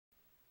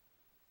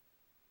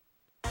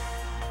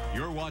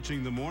You're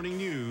watching the morning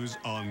news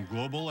on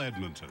Global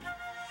Edmonton.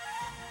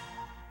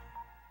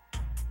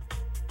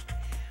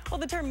 Well,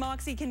 the term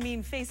Moxie can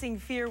mean facing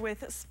fear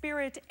with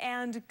spirit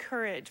and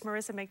courage.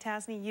 Marissa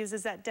McTasney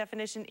uses that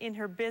definition in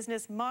her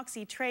business,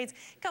 Moxie Trades.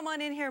 Come on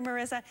in here,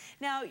 Marissa.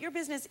 Now, your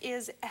business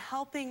is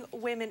helping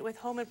women with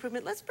home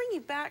improvement. Let's bring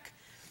you back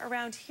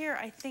around here,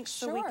 I think,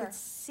 so we can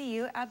see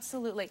you.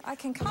 Absolutely. I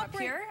can come up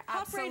here.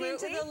 Hop right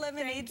into the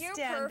lemonade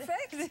stand.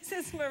 Perfect. This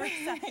is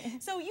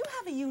Marissa. So you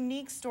have a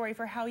unique story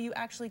for how you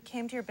actually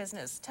came to your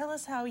business. Tell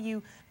us how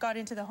you got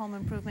into the home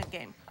improvement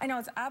game. I know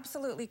it's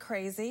absolutely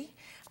crazy,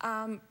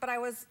 but I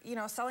was,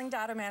 selling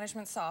data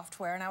management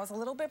software, and I was a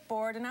little bit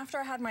bored. And after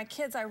I had my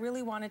kids, I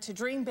really wanted to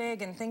dream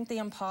big and think the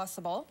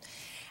impossible.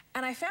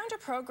 And I found a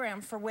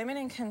program for women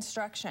in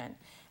construction.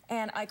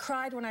 And I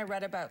cried when I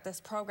read about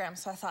this program,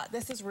 so I thought,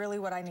 this is really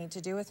what I need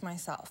to do with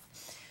myself.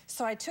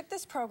 So I took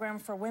this program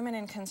for women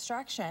in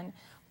construction,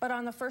 but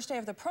on the first day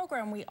of the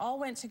program, we all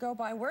went to go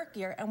buy work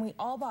gear, and we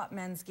all bought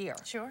men's gear.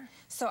 Sure.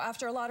 So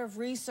after a lot of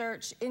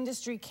research,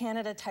 Industry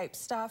Canada type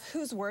stuff,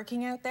 who's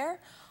working out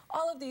there,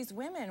 all of these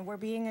women were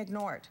being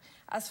ignored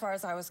as far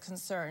as I was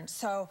concerned.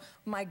 So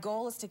my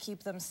goal is to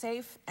keep them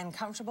safe and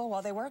comfortable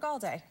while they work all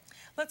day.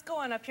 Let's go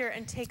on up here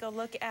and take a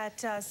look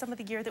at some of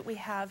the gear that we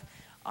have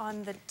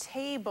on the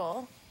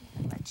table.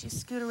 Let you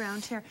scoot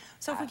around here.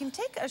 So if we can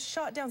take a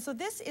shot down. So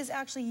this is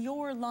actually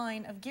your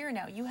line of gear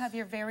now. You have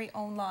your very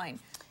own line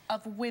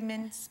of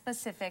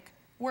women-specific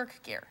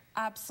work gear.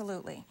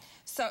 Absolutely.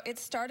 So it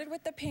started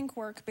with the pink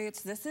work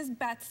boots. This is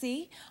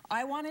Betsy.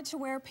 I wanted to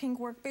wear pink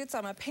work boots.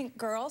 I'm a pink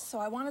girl, so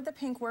I wanted the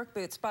pink work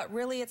boots. But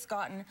really, it's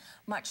gotten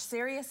much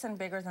serious and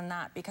bigger than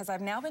that, because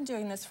I've now been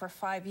doing this for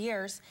 5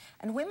 years,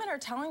 and women are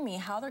telling me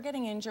how they're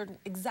getting injured,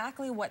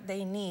 exactly what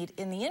they need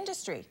in the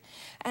industry.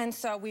 And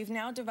so we've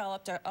now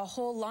developed a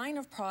whole line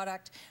of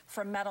product,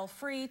 from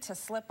metal-free to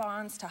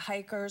slip-ons to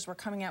hikers. We're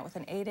coming out with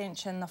an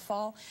 8-inch in the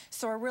fall.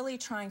 So we're really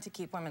trying to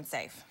keep women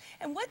safe.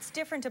 And what's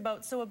different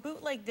about, so a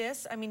boot like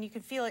this, I mean, you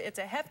can feel it, it's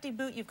a hefty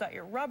boot, you've got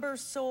your rubber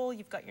sole,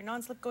 you've got your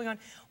non-slip going on.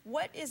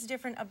 What is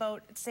different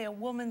about, say, a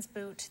woman's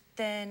boot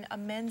than a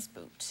men's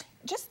boot?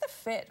 Just the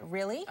fit,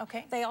 really.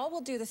 Okay. They all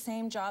will do the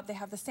same job. They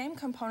have the same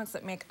components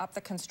that make up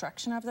the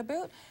construction of the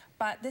boot,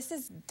 but this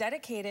is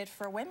dedicated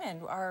for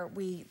women.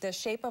 The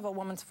shape of a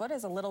woman's foot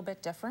is a little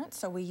bit different,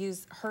 so we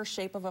use her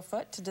shape of a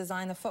foot to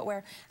design the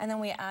footwear, and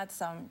then we add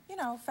some,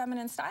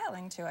 feminine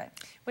styling to it.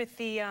 With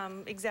the,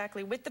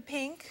 exactly, with the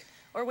pink,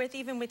 or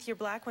even with your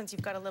black ones,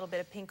 you've got a little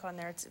bit of pink on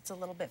there. It's a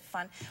little bit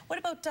fun. What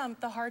about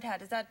the hard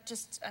hat? Is that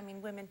just,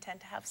 women tend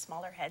to have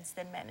smaller heads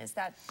than men. Is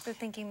that the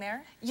thinking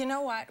there? You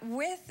know what?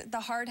 With the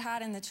hard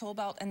hat and the tool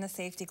belt and the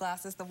safety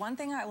glasses, the one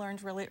thing I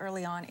learned really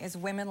early on is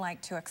women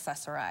like to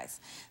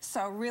accessorize.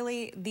 So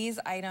really, these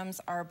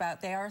items are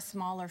they are a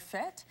smaller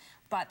fit,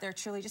 but they're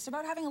truly just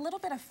about having a little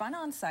bit of fun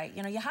on site.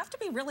 You have to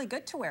be really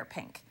good to wear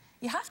pink.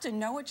 You have to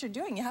know what you're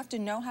doing. You have to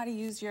know how to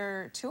use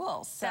your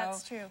tools. So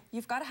that's true.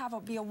 You've got to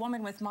be a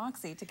woman with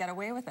Moxie to get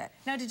away with it.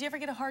 Now, did you ever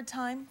get a hard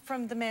time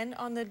from the men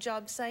on the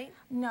job site?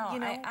 No,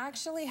 I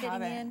actually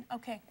haven't.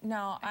 Okay.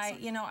 No, I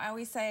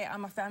always say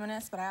I'm a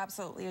feminist, but I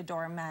absolutely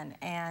adore men,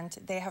 and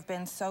they have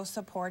been so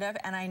supportive.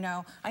 And I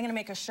know I'm going to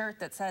make a shirt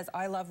that says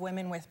 "I love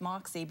women with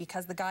Moxie,"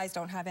 because the guys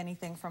don't have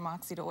anything for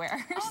Moxie to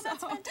wear. Oh,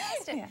 that's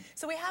fantastic. Yeah.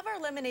 So we have our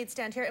lemonade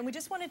stand here, and we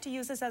just wanted to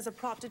use this as a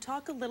prop to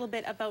talk a little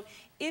bit about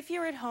if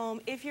you're at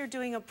home, if you're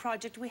doing a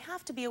project, we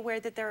have to be aware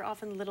that there are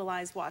often little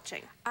eyes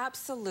watching.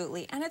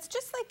 Absolutely. And it's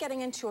just like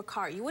getting into a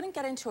car. You wouldn't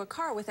get into a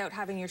car without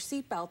having your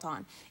seatbelt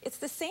on. It's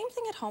the same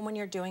thing at home when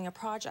you're doing a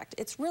project.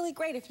 It's really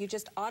great if you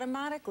just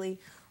automatically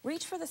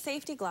reach for the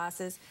safety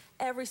glasses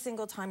every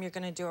single time you're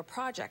going to do a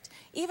project.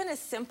 Even as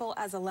simple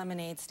as a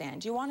lemonade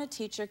stand. You want to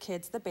teach your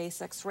kids the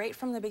basics right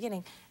from the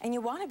beginning, and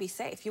you want to be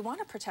safe. You want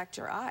to protect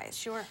your eyes.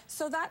 Sure.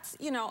 So that's,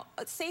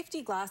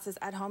 safety glasses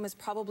at home is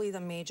probably the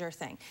major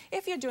thing.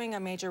 If you're doing a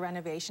major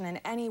renovation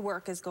and any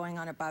work is going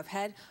on above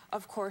head,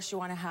 of course you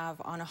want to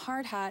have on a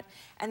hard hat,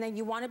 and then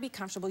you want to be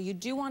comfortable. You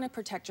do want to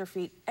protect your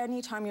feet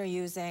anytime you're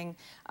using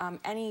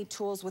any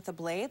tools with a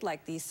blade,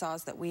 like these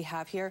saws that we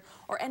have here,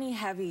 or any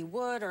heavy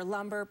wood or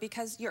lumber,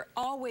 because you're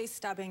always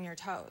stubbing your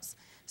toes.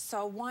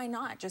 So why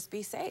not just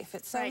be safe?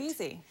 It's so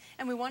easy.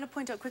 And we want to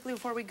point out quickly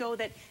before we go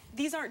that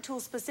these aren't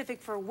tools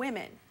specific for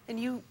women. And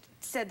you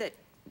said that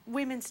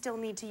women still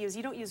need to use,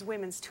 you don't use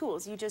women's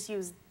tools, you just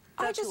use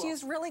I just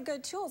use really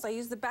good tools. I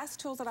use the best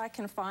tools that I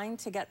can find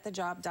to get the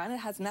job done. It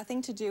has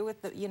nothing to do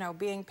with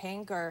being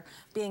pink or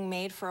being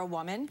made for a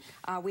woman.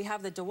 We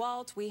have the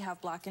DeWalt, we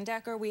have Black &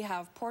 Decker, we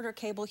have Porter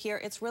cable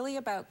here. It's really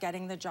about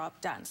getting the job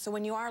done. So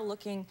when you are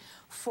looking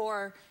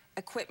for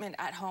equipment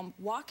at home,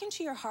 walk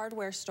into your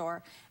hardware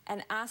store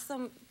and ask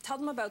them, tell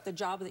them about the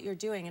job that you're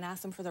doing and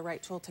ask them for the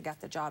right tool to get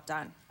the job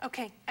done.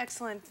 Okay,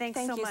 excellent. Thank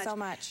you so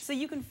much. So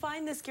you can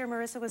find this gear,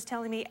 Marissa was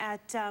telling me,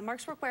 at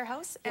Mark's Work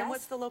Warehouse. And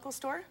what's the local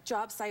store?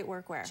 Job Site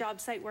Workwear.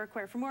 Job Site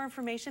Workwear. For more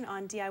information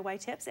on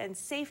DIY tips and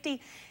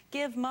safety,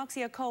 give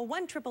Moxie a call,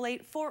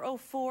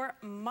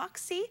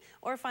 1-888-404-MOXIE,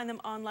 or find them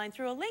online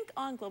through a link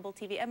on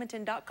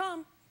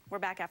globaltvedmonton.com. We're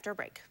back after a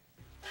break.